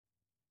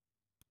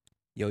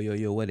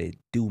Yo, what it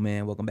do,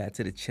 man? Welcome back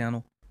to the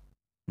channel.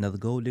 Another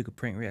gold digger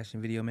prank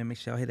reaction video, man. Make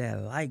sure y'all hit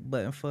that like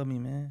button for me,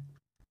 man.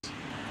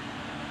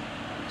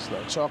 It's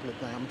like a chocolate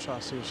thing. I'm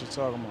trying to see what she's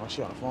talking about.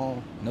 She on the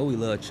phone. Know we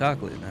love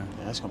chocolate now.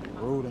 Yeah, that's gonna be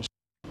rude and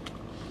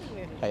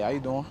Hey, how you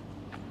doing?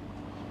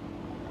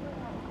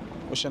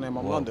 What's your name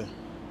on London?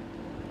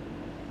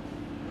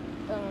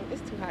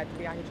 It's too hot to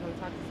be out here trying to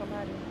talk to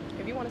somebody.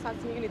 If you want to talk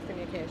to me, you need to send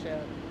me a cash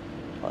out.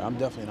 All right, I'm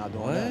definitely not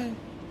doing that.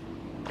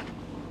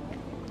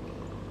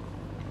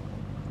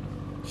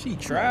 She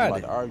tried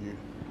like it. to argue.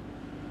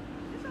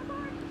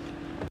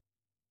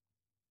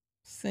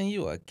 Send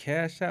you a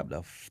cash app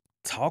to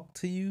talk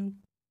to you.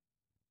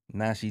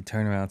 Now she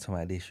turn around to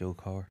my this your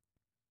car.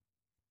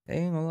 They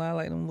ain't gonna lie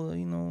like them little,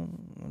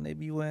 when they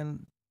be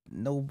wearing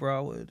no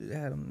bra with it,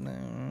 had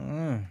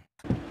them.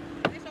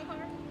 This your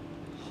car?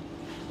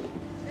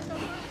 This your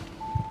car?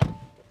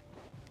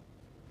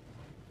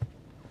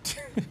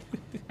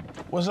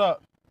 What's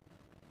up?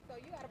 So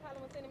you got a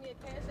problem with sending me a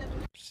cash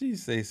app? She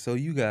say, so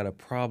you got a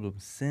problem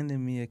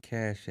sending me a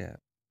cash app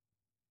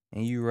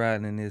and you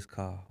riding in this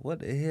car. What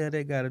the hell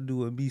they got to do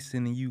with me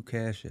sending you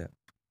cash app?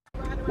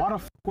 Why the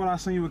f would I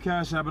send you a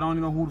cash app, but I don't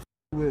even know who the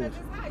f it is? Because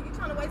it's hot. You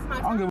trying to waste my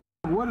time. I don't give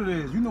a what it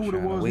is. You know what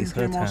it was when you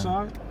came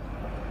outside?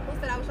 Who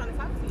said I was trying to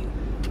talk to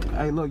you?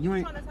 Hey, look, you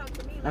ain't. Trying to talk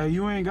to me, like, Hey,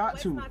 you ain't got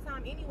to.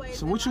 Anyway,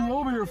 So what you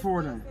over here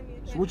for then?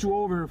 So what you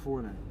over here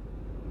for then?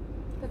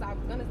 Because I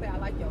was gonna say I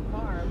like your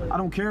car. But... I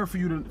don't care for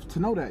you to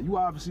know that. You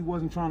obviously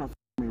wasn't trying to f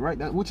me,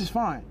 right? Which is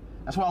fine.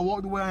 That's why I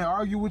walked away and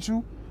argued with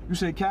you. You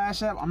said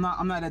cash app. I'm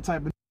not that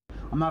type of.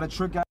 I'm not a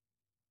trick guy.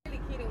 I'm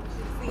really kidding with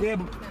you. See, yeah,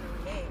 but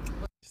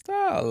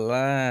stop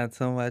lying,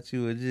 talking about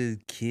you were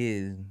just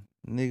kidding.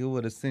 Nigga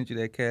would have sent you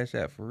that cash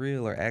app for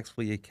real or asked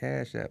for your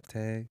cash app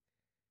tag.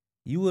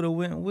 You would have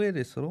went with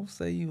it, so don't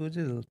say you were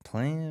just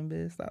playing,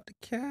 bitch. Stop the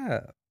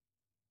cap.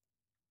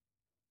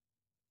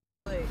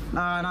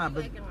 Nah,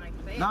 but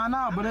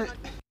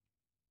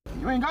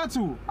you ain't got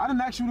to. I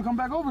didn't ask you to come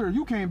back over here.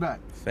 You came back.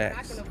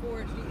 Facts. I can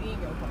afford you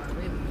in your car,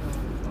 really.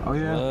 Oh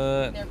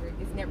yeah.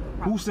 It's never a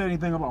problem. Who said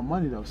anything about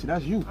money though? See,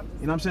 that's you. You know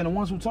what I'm saying? The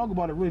ones who talk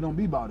about it really don't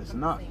be about it. So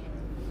not.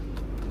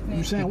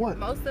 You saying what?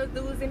 Most of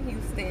the dudes in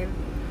Houston,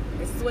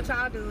 this is what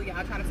y'all do.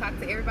 Y'all try to talk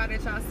to everybody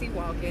that y'all see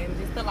walking,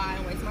 just to lie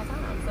and waste my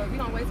time. So if you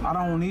don't waste my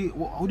time. I don't need.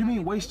 What do you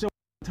mean waste your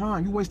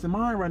time? You wasting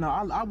mine right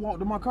now. I walked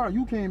to my car.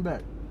 You came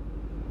back.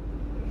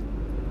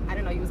 I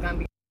didn't know you was gonna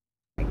be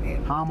like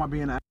that. How am I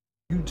being?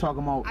 You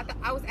talking about?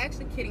 I was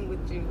actually kidding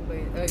with you,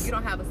 but you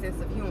don't have a sense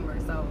of humor,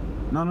 so.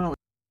 No.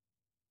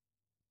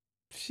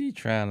 She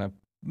trying to,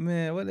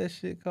 man, what that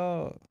shit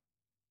called?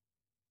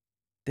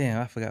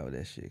 Damn, I forgot what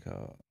that shit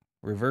called.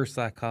 Reverse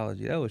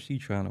psychology. That was she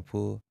trying to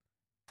pull.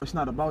 It's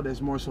not about that.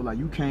 It's more so like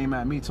you came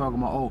at me talking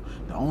about, oh,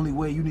 the only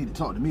way you need to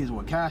talk to me is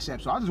with cash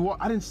app. So I just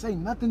walked. I didn't say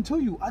nothing to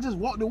you. I just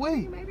walked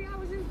away. Maybe I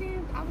was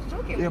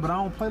joking. Yeah, but I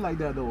don't play like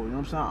that though. You know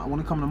what I'm saying? When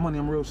it comes to money,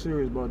 I'm real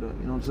serious about that.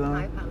 You know what I'm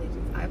saying?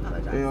 I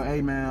apologize. Yeah,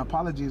 hey man,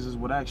 apologies is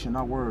with action,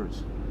 not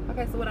words.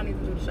 Okay, so what I need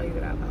to do to show you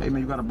that I apologize? Hey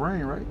man, you got a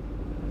brain, right?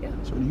 Yeah.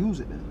 So use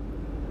it then.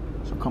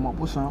 So come up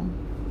with something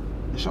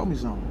and show me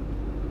something.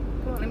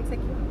 Come on, let me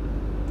take you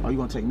out. Oh, you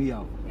gonna take me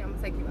out? Yeah, I'm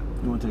gonna take you out.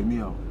 You wanna take me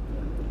out?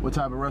 Yeah. What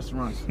type of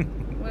restaurants?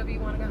 Wherever you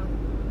wanna go.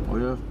 Oh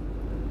yeah?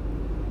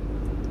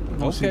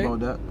 We'll see about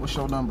that. What's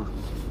your number?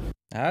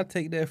 I'll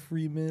take that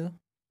free meal.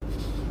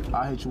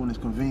 I hate you when it's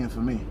convenient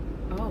for me.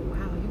 Oh wow,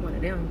 you one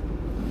of them.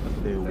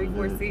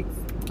 346.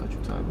 Let you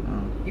type it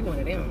down. You one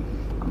of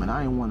them. I mean,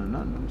 I ain't one of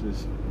nothing.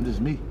 I'm just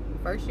me.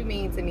 First you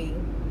mean to me,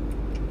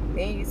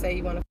 then you say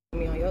you want to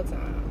me on your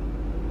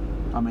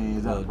time. I mean,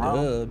 is that a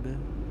problem?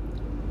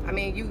 I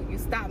mean, you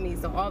stopped me,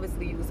 so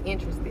obviously you was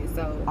interested.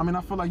 So I mean,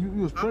 I feel like you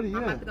was pretty.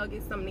 I'm about to go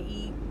get something to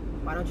eat.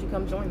 Why don't you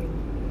come join me?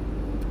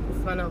 This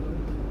is my number.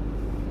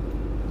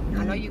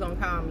 I know you gonna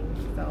call me,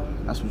 so.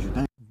 That's what you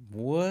think.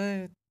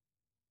 What?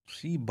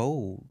 She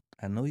bold.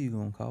 I know you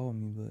gonna call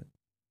me, but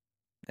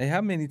hey,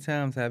 how many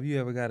times have you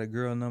ever got a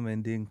girl number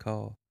and didn't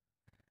call?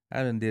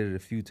 I done did it a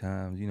few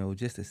times,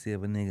 just to see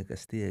if a nigga could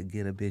still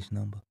get a bitch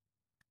number.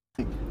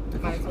 If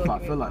I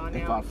feel like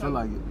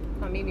it.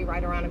 Come meet me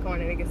right around the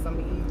corner to get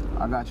something to eat.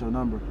 I got your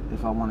number.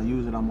 If I want to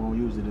use it, I'm gonna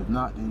use it. If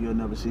not, then you'll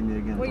never see me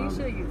again. Well, you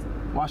should use it.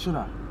 Why should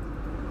I?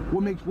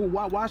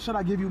 Why should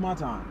I give you my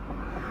time?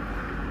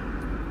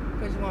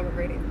 Because you won't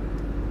regret it.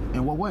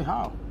 In what way?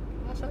 How?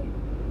 I'll show you.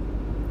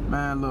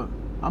 Man, look,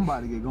 I'm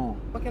about to get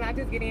going. Well, can I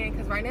just get in?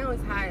 Because right now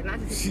it's hot, and I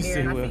just she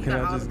said, well, can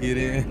I just get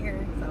in?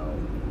 Here, so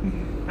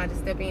I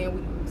just step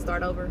in, we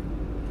start over,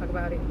 talk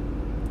about it.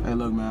 Hey,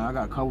 look, man, I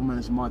got a couple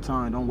minutes of my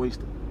time. Don't waste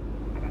it.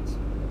 I got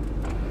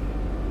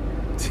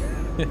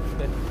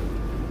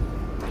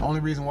you.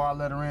 Only reason why I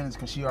let her in is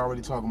because she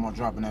already talking about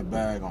dropping that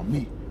bag on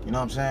me. You know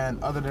what I'm saying?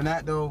 Other than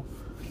that, though,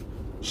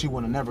 she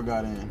would have never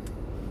got in.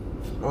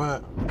 Go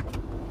ahead.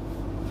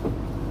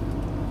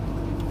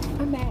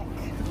 I'm back.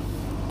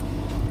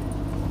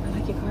 I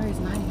like your car. It's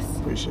nice.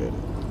 Appreciate it.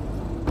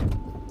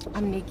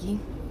 I'm Nikki.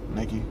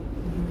 Nikki?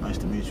 Nice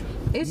to meet you.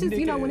 It's just,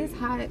 when it's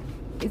hot,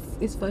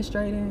 it's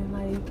frustrating.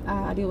 Like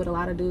I deal with a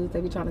lot of dudes.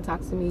 They be trying to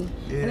talk to me.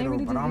 Yeah, and they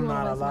really but just I'm be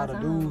not a wanna lot waste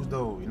of my time. dudes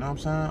though. You know what I'm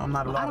saying? I'm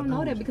not a lot of dudes. I don't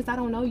know that because I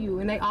don't know you,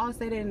 and they all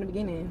say that in the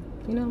beginning.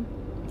 You know.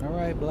 All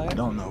right, Black. I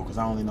don't know because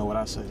I only know what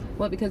I say.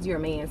 Well, because you're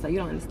a man, so you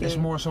don't understand. It's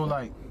more so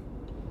like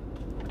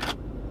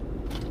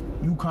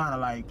you kind of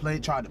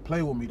like tried to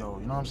play with me though.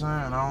 You know what I'm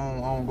saying?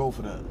 I don't go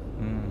for that.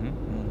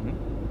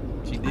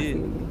 She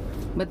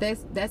did. But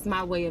that's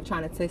my way of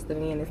trying to test the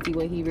man and see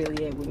where he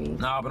really at with me.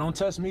 Nah, but don't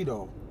test me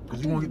though,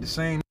 because you won't get the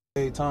same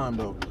time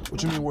though.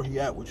 What you mean where he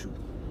at with you?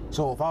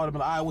 So if I would have been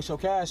like, all right, what's your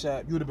cash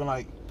app? You would have been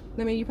like,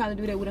 I mean, you probably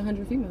do that with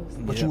 100 females.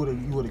 but you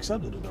would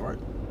accepted it though, right?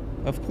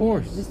 Of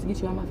course. Just to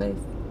get you on my face.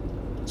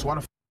 So why the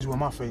f you in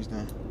my face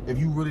then? If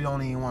you really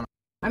don't even want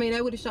to. I mean,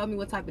 they would have showed me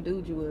what type of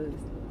dude you was.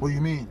 What do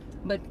you mean?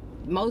 But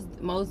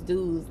most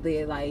dudes,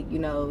 they're like, you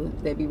know,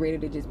 they be ready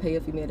to just pay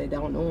a female that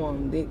don't know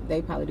them.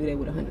 They probably do that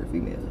with 100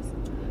 females.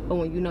 But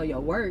when you know your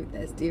worth,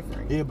 that's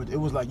different. Yeah, but it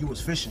was like you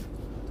was fishing.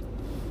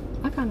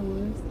 I kind of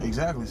was.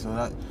 Exactly. So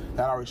that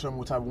already showed me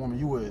what type of woman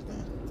you is then.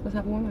 What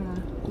type of woman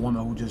am A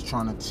woman who just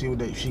trying to see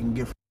what she can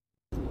get.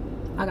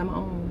 I got my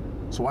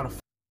own. So why the f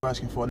you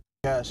asking for a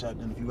cash app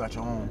then if you got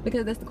your own?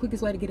 Because that's the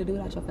quickest way to get a dude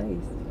out your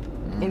face.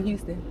 In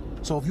Houston.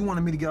 So if you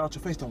wanted me to get out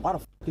your face, then why the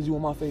f is you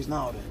on my face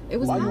now then? It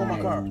was why hot. you on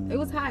my car? It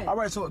was hot. All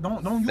right, so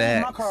don't use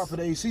my car for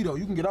the AC though.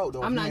 You can get out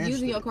though. I'm not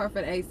using your car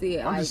for the AC.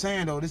 I'm just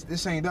saying though,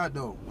 this ain't that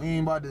though. We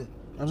ain't about to, you know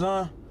what I'm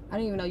saying? I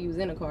didn't even know you was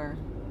in a car.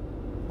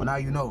 Well now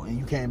you know, and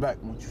you came back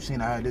once you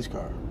seen I had this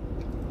car.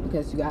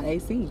 Because you got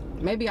AC.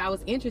 Maybe I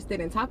was interested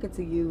in talking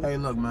to you. Hey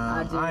look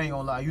man, I ain't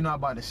gonna lie, you're not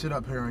about to sit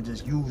up here and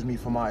just use me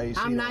for my AC.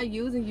 I'm not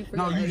using you for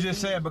your you AC.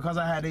 just said because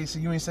I had AC.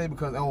 You ain't say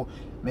because, oh,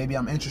 maybe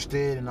I'm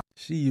interested and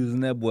She using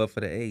that boy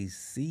for the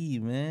AC,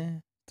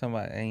 man. Talking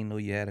about I ain't know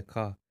you had a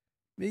car.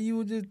 Man, you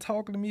were just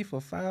talking to me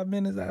for 5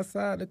 minutes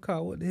outside the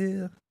car. What the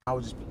hell? I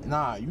was just,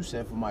 nah, you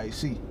said for my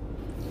AC.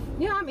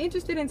 Yeah, I'm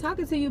interested in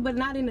talking to you, but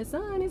not in the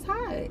sun. It's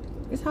hot.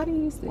 It's hot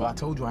in Houston. Well, I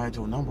told you I had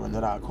your number and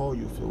that I'd call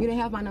you. You didn't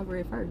have my number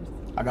at first.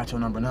 I got your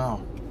number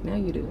now. Now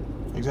you do.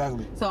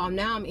 Exactly. So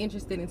now I'm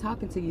interested in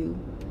talking to you.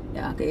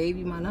 Yeah, I gave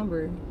you my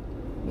number.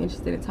 I'm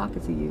interested in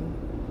talking to you.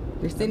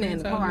 You're sitting in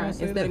the car.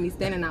 Instead of me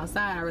standing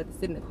outside, I'd rather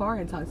sit in the car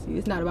and talk to you.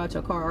 It's not about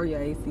your car or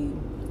your AC.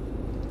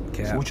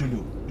 Cap. So what you do?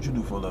 What you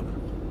do for a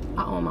living?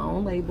 I own my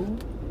own label.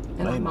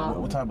 And I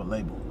model. What type of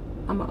label?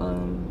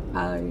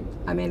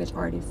 I manage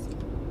artists.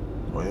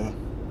 Oh yeah?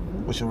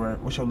 What's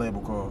your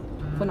label called?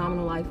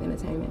 Phenomenal Life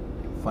Entertainment.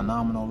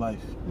 Phenomenal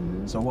Life.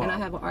 So what? And I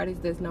have an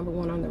artist that's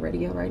 #1 on the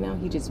radio right now.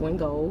 He just went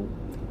gold.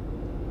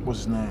 What's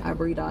his name? I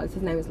breed dogs.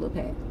 His name is Lil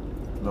Pat.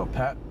 Lil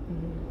Pat?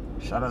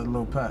 Shout out to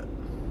Lil Pat.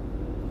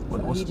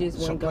 He just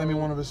went play me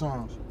gold. one of his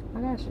songs. I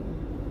got you.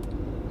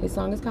 His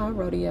song is called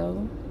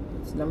Rodeo.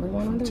 It's #1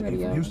 on the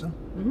radio. From Houston?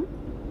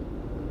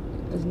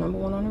 It's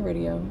 #1 on the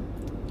radio.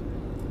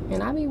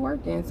 And I be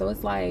working, so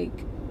it's like,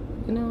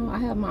 you know, I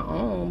have my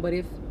own, but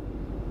if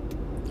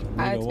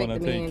I expect the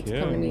man to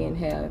come to me and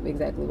have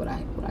exactly what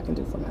I can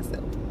do for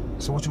myself.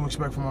 So what you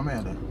expect from a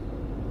man then?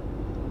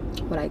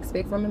 What I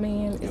expect from a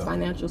man is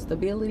financial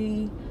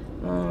stability,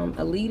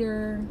 a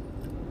leader,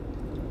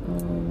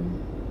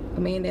 a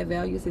man that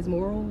values his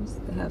morals,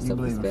 that have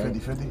self-respect. You believe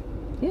in 50-50?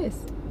 Yes,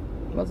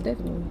 most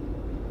definitely.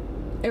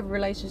 Every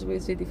relationship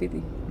is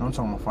 50-50. No, I'm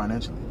talking about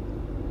financially.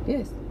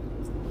 Yes.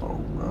 Oh,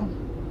 bro.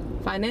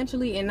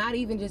 Financially, and not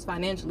even just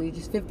financially,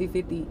 just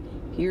 50-50,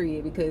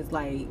 period. Because,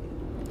 like,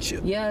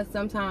 yeah,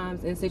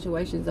 sometimes in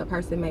situations a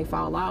person may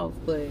fall off,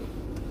 but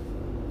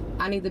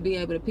I need to be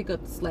able to pick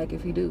up the slack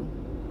if he do.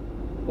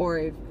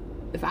 Or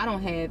if I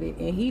don't have it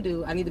and he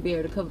do, I need to be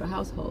able to cover the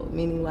household.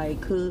 Meaning, like,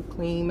 cook,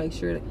 clean, make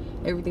sure that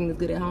everything is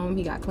good at home.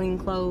 He got clean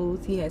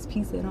clothes. He has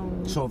peace at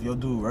home. So if your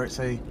dude, right,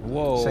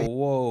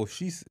 Whoa.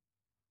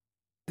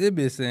 This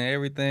bitch saying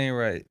everything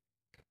right.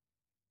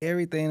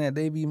 Everything that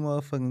they be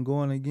motherfucking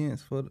going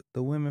against for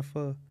the women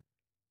for.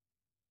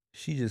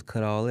 She just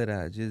cut all that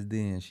out just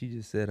then. She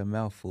just said a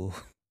mouthful.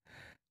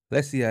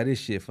 Let's see how this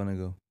shit finna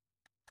go.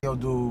 Your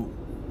dude,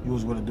 you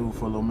was with a dude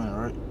for a little minute,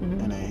 right?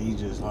 And then he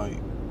just like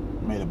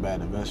made a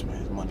bad investment.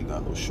 His money got a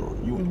little short.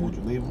 Would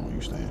you leave him or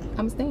you staying?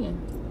 I'm staying.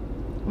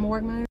 I'm gonna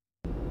work my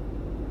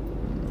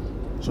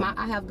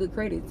I have good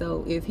credit,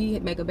 so if he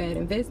make a bad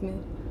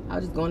investment, I'll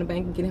just go in the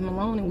bank and get him a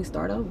loan and we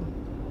start over.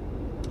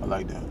 I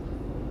like that.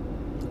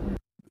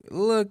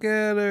 Look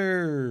at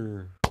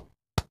her.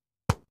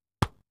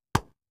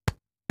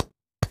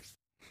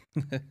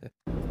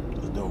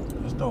 That's dope.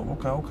 That's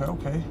dope.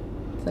 Okay.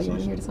 So you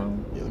want to hear the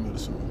song? Yeah, let me hear the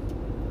song.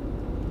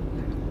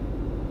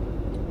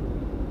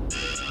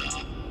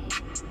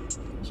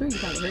 I'm sure you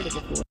probably heard it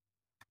before.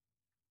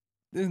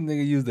 This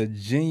nigga used a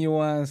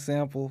genuine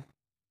sample.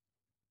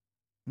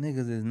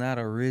 Niggas is not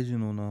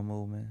original no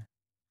more, man.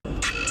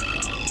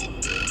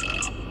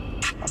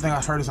 I think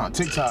I heard this on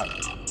TikTok.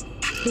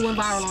 He went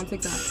viral on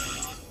TikTok.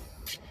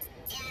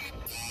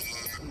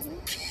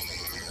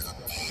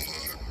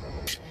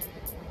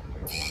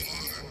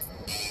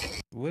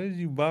 What is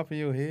you bopping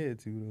your head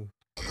to, though?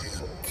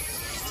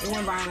 It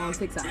went viral on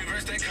TikTok.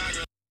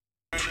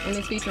 And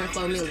it's featuring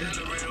Flo Milli.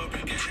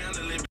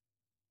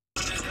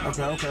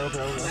 Okay.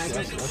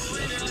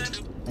 That's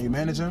and you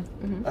manage him?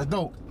 Mm-hmm. That's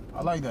dope.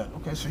 I like that.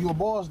 Okay, so you a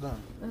boss then?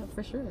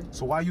 For sure.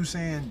 So why you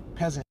saying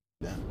peasant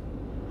then?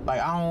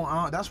 Like I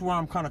don't that's where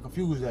I'm kind of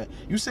confused at.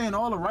 You saying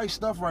all the right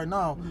stuff right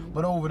now,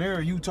 but over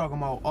there you talking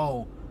about,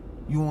 oh,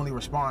 you only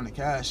respond to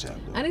Cash App.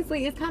 Though.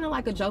 Honestly, it's kind of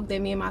like a joke that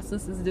me and my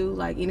sisters do.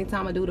 Like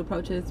anytime I do the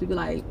protest, we be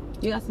like,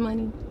 "You got some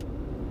money?"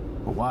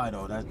 But why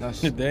though?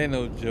 That's That ain't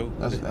no joke.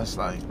 That's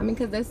like. I mean,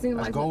 because that seems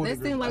like gold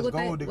that seems like diggers.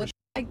 what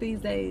they like these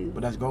days.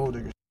 But that's gold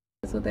digger.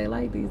 That's what they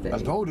like these days.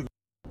 That's gold digger.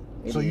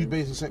 It So you is.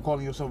 basically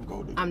calling yourself a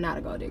gold digger. I'm not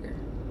a gold digger.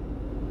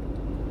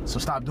 So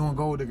stop doing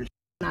gold digger.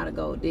 I'm not a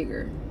gold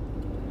digger.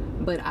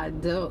 But I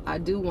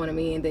do want a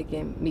man that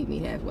can meet me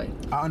halfway.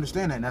 I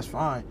understand that, and that's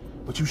fine.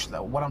 But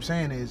what I'm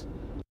saying is,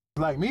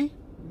 like me,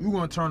 you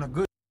gonna turn a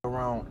good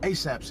around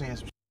ASAP saying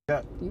some shit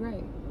like that. You're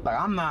right. Like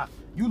I'm not.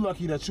 You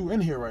lucky that you in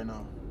here right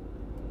now.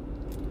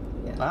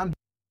 Yeah. Like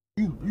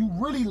you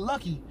really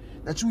lucky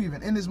that you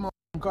even in this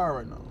motherfucking car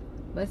right now.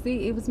 But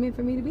see, it was meant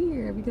for me to be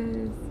here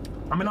because.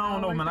 I mean, I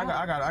don't know, man.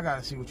 I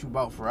gotta see what you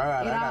about for.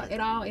 It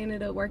all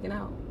ended up working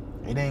out.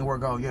 It ain't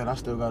work out yet. I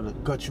still gotta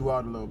gut you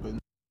out a little bit.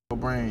 Your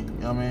brain, you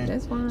know what I mean?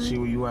 That's fine. See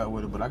where you at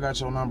with it. But I got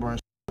your number and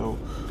shit, so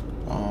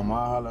I'll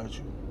holler at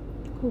you.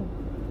 Cool.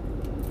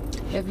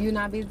 If you're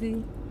not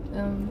busy,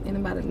 in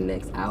about the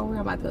next hour, I'm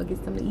about to go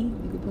get something to eat.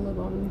 You can pull up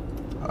on me.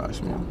 All right,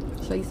 smart.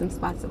 Show you some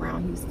spots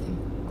around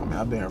Houston. I mean,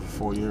 I've been here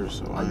for 4 years,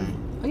 so I ain't.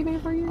 Oh, you been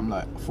here for a year? I'm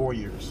like 4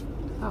 years.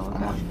 Oh,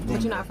 okay.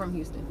 But you're not from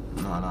Houston.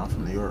 No, I'm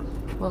from New York.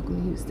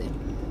 Welcome to Houston.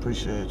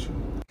 Appreciate you.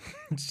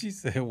 She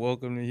said,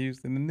 "Welcome to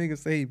Houston." The nigga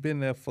say he been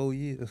there 4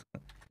 years.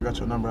 Got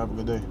your number. Have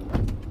a good day.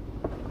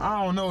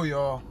 I don't know,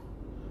 y'all.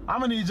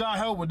 I'm gonna need y'all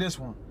help with this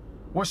one.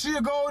 Was she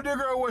a gold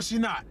digger or was she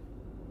not?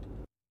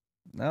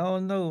 I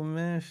don't know,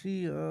 man.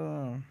 She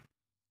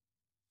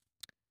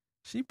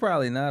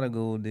probably not a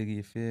gold digger,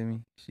 you feel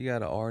me? She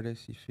got an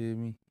artist, you feel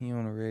me? He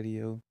on the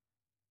radio.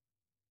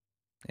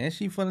 And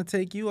she finna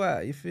take you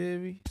out, you feel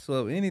me?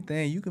 So if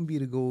anything, you can be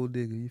the gold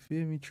digger, you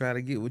feel me? Try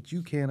to get what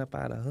you can up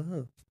out of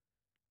her.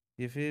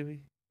 You feel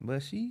me?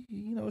 But she,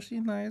 she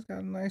nice, got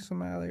a nice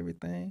smile,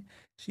 everything.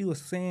 She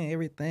was saying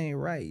everything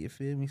right, you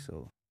feel me?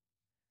 So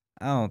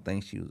I don't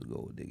think she was a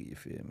gold digger, you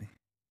feel me?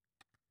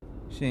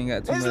 She ain't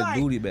got too It's much like,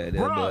 booty back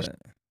there, bruh, but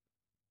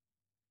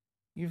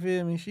you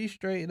feel me? She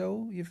straight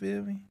though, you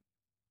feel me?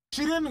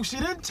 She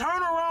didn't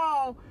turn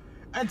around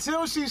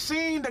until she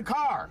seen the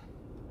car.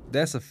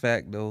 That's a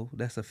fact though.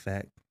 That's a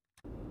fact.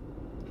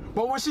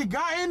 But when she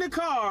got in the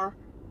car,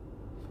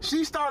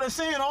 she started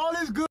saying all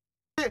this good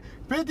shit,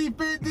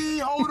 50-50,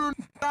 hold her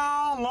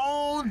down,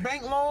 loans,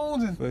 bank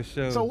loans, and For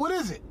sure. so what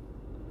is it?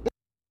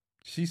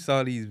 She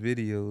saw these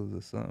videos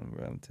or something,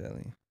 bro. I'm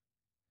telling you.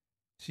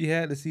 She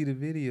had to see the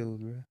videos,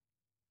 bro.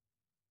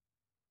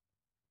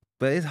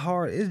 But it's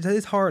hard.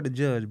 It's hard to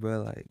judge,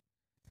 bro. Like,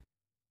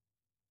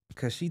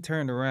 cause she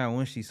turned around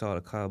when she saw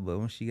the car, but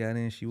when she got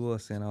in, she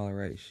was saying all the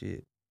right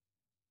shit.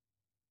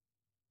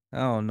 I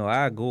don't know.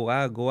 I go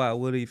out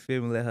with her, you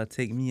feel me? Let her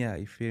take me out,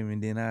 you feel me?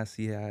 And then I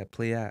see how it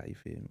play out, you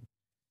feel me?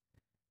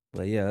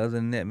 But yeah, other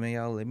than that, man,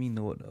 y'all let me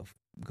know what the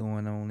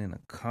going on in the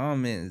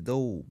comments,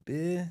 though,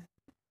 bitch.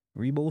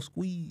 Rebo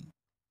squeeze.